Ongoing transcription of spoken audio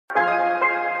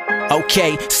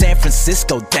Okay, San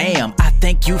Francisco, damn, I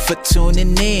thank you for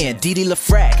tuning in. Didi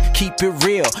LaFrac, keep it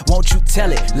real, won't you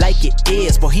tell it like it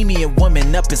is? Bohemian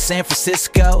woman up in San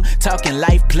Francisco, talking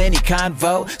life, plenty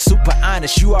convo. Super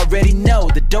honest, you already know,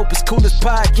 the dopest, coolest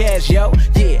podcast, yo.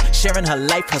 Yeah, sharing her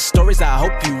life, her stories, I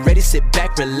hope you ready, sit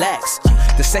back, relax.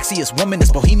 The sexiest woman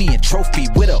is Bohemian Trophy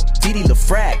widow, Didi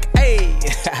LaFrac, hey.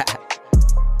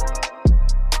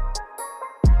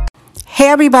 Hey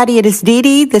everybody, it is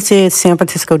Didi. This is San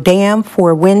Francisco Damn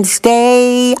for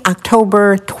Wednesday,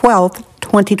 October 12th,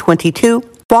 2022.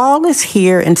 Fall is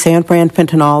here in San Fran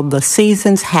Fentanyl. The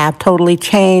seasons have totally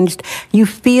changed. You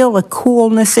feel a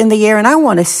coolness in the air, and I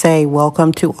want to say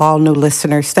welcome to all new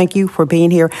listeners. Thank you for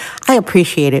being here. I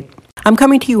appreciate it. I'm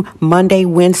coming to you Monday,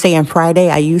 Wednesday, and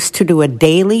Friday. I used to do a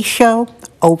daily show,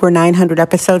 over 900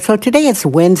 episodes. So today it's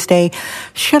Wednesday.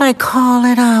 Should I call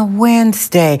it a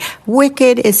Wednesday?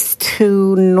 Wicked is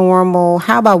too normal.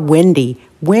 How about windy?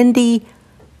 Windy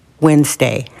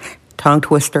Wednesday. Tongue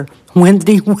twister.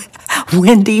 Windy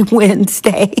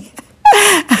Wednesday.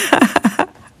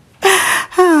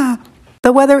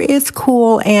 The weather is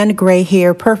cool and gray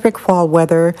here. Perfect fall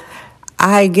weather.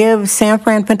 I give San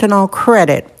Fran Fentanyl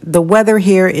credit. The weather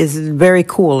here is very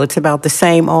cool. It's about the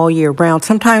same all year round.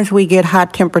 Sometimes we get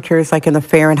hot temperatures like in the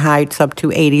Fahrenheits up to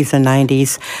 80s and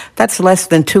 90s. That's less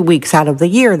than 2 weeks out of the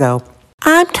year, though.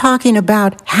 I'm talking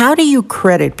about how do you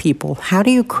credit people? How do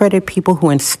you credit people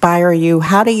who inspire you?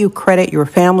 How do you credit your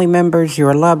family members,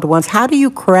 your loved ones? How do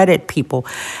you credit people?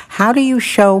 How do you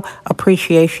show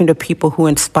appreciation to people who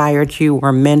inspired you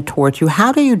or mentored you?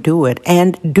 How do you do it?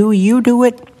 And do you do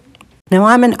it? Now,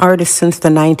 I'm an artist since the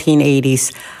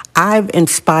 1980s. I've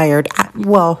inspired,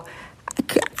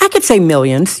 I could say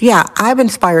millions. Yeah, I've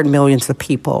inspired millions of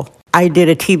people. I did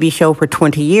a TV show for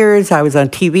 20 years. I was on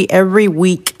TV every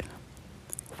week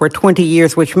for 20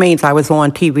 years, which means I was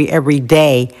on TV every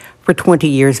day for 20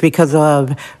 years because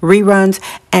of reruns,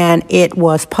 and it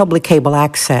was public cable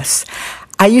access.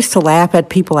 I used to laugh at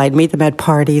people. I'd meet them at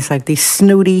parties, like these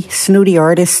snooty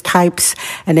artist types,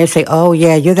 and they'd say, oh,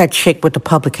 yeah, you're that chick with the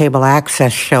public cable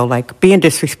access show, like being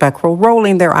disrespectful,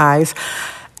 rolling their eyes.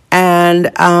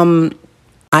 And I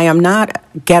am not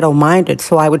ghetto-minded,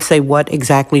 so I would say, what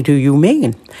exactly do you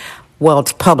mean? Well,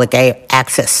 it's public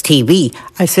access TV.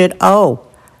 I said, oh,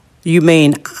 you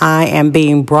mean I am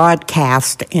being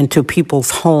broadcast into people's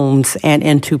homes and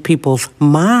into people's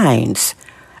minds.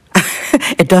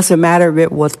 It doesn't matter if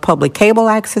it was public cable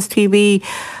access TV,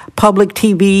 public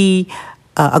TV,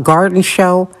 a garden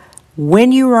show.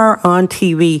 When you are on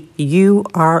TV, you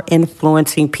are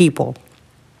influencing people.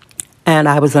 And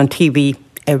I was on TV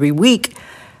every week,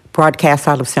 broadcast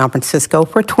out of San Francisco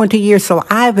for 20 years. So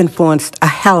I've influenced a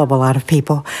hell of a lot of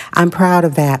people. I'm proud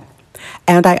of that.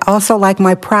 And I also like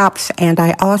my props, and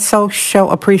I also show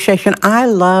appreciation. I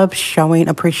love showing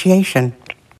appreciation.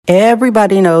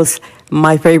 Everybody knows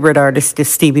my favorite artist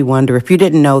is Stevie Wonder. If you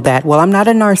didn't know that, well, I'm not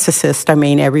a narcissist. I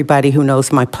mean, everybody who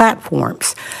knows my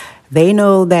platforms, they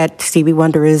know that Stevie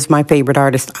Wonder is my favorite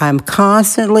artist. I'm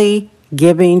constantly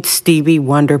giving Stevie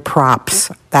Wonder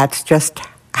props. That's just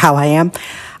how I am.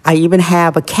 I even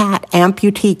have a cat,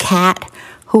 amputee cat,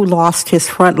 who lost his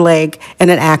front leg in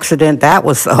an accident. That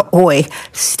was,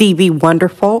 Stevie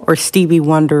Wonderful or Stevie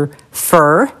Wonder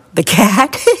Fur, the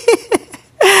cat.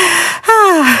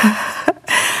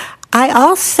 I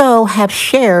also have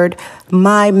shared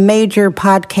my major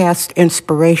podcast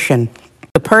inspiration.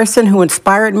 The person who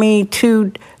inspired me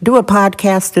to do a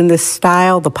podcast in this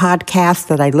style, the podcast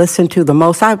that I listen to the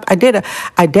most, I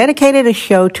dedicated a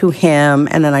show to him,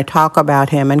 and then I talk about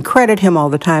him and credit him all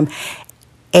the time.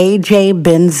 AJ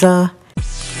Benza.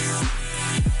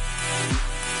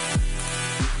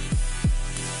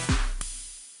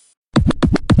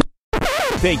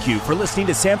 Thank you for listening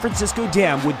to San Francisco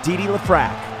Damn with Didi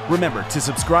LaFrac. Remember to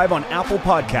subscribe on Apple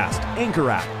Podcast,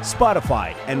 Anchor app,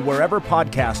 Spotify, and wherever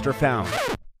podcasts are found.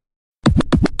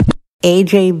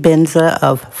 AJ Benza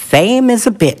of Fame is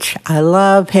a Bitch. I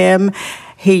love him.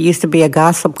 He used to be a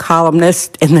gossip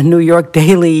columnist in the New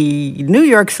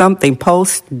York something,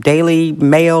 Post, Daily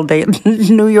Mail,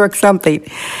 New York something.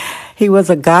 He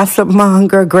was a gossip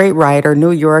monger, great writer,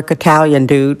 New York, Italian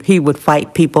dude. He would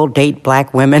fight people, date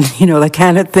black women, that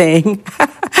kind of thing.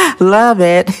 Love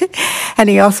it. And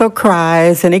he also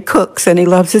cries, and he cooks, and he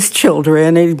loves his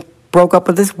children. He broke up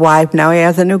with his wife. Now he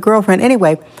has a new girlfriend.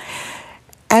 Anyway,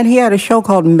 and he had a show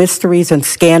called Mysteries and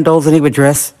Scandals, and he would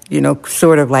dress,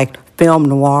 sort of like film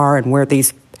noir and wear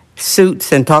these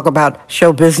suits and talk about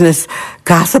show business,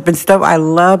 gossip and stuff. I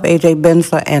love AJ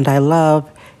Benza, and I love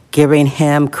giving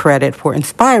him credit for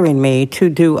inspiring me to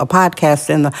do a podcast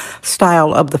in the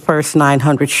style of the first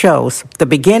 900 shows. The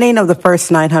beginning of the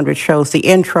first 900 shows, the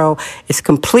intro, is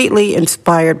completely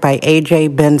inspired by A.J.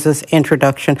 Benz's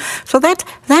introduction. So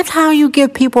that's how you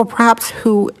give people props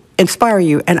who inspire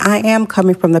you. And I am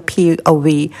coming from the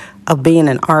POV of being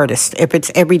an artist. If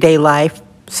it's everyday life,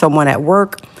 someone at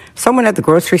work, someone at the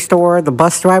grocery store, the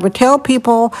bus driver, tell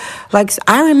people, like,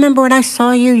 I remember when I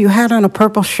saw you, you had on a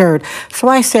purple shirt. So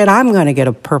I said, I'm going to get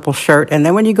a purple shirt. And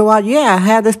then when you go out, yeah, I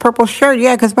had this purple shirt.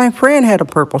 Yeah, because my friend had a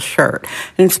purple shirt.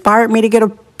 It inspired me to get a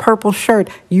purple shirt.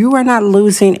 You are not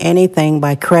losing anything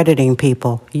by crediting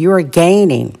people. You are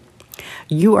gaining.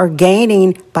 You are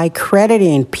gaining by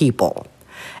crediting people.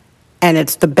 And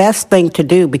it's the best thing to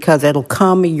do because it'll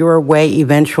come your way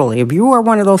eventually. If you are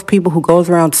one of those people who goes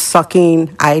around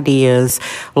sucking ideas,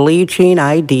 leeching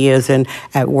ideas, and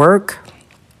at work,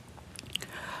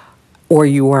 or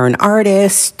you are an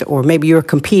artist, or maybe you're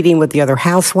competing with the other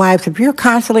housewives, if you're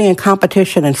constantly in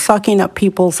competition and sucking up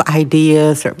people's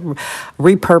ideas, or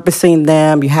repurposing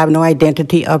them, you have no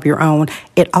identity of your own,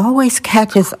 it always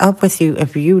catches up with you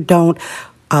if you don't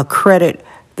credit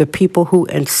the people who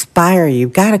inspire you.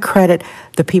 You've got to credit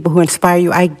the people who inspire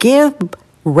you. I give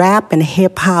rap and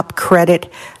hip-hop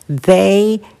credit.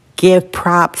 They give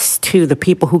props to the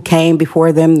people who came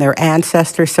before them, their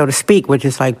ancestors, so to speak, which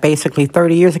is like basically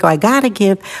 30 years ago. I got to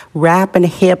give rap and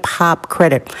hip-hop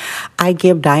credit. I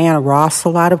give Diana Ross a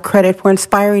lot of credit for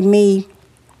inspiring me.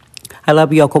 I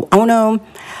love Yoko Ono.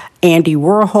 Andy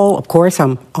Warhol, of course,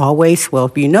 I'm always, well,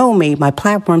 if you know me, my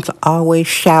platform's always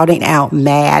shouting out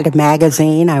Mad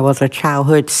Magazine. I was a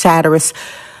childhood satirist.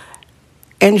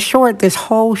 In short, this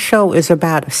whole show is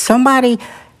about if somebody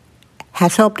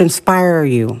has helped inspire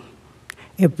you,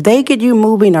 if they get you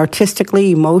moving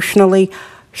artistically, emotionally,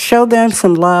 show them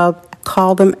some love,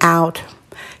 call them out,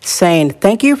 saying,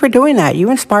 thank you for doing that.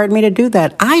 You inspired me to do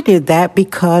that. I did that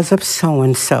because of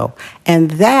so-and-so.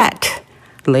 And that,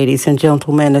 ladies and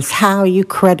gentlemen, is how you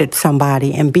credit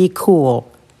somebody and be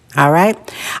cool. All right?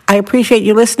 I appreciate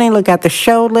you listening. Look at the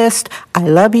show list. I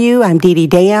love you. I'm Dee Dee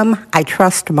Dam. I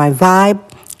trust my vibe.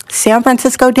 San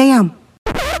Francisco Dam.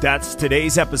 That's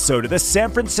today's episode of the San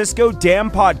Francisco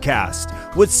Dam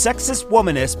Podcast with sexist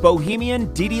womanist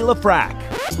bohemian Dee Dee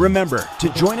LaFrac. Remember to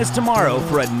join us tomorrow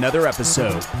for another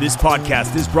episode. This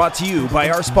podcast is brought to you by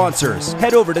our sponsors.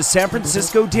 Head over to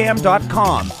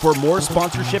sanfranciscodam.com for more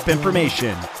sponsorship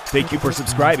information. Thank you for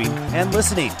subscribing and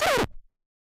listening.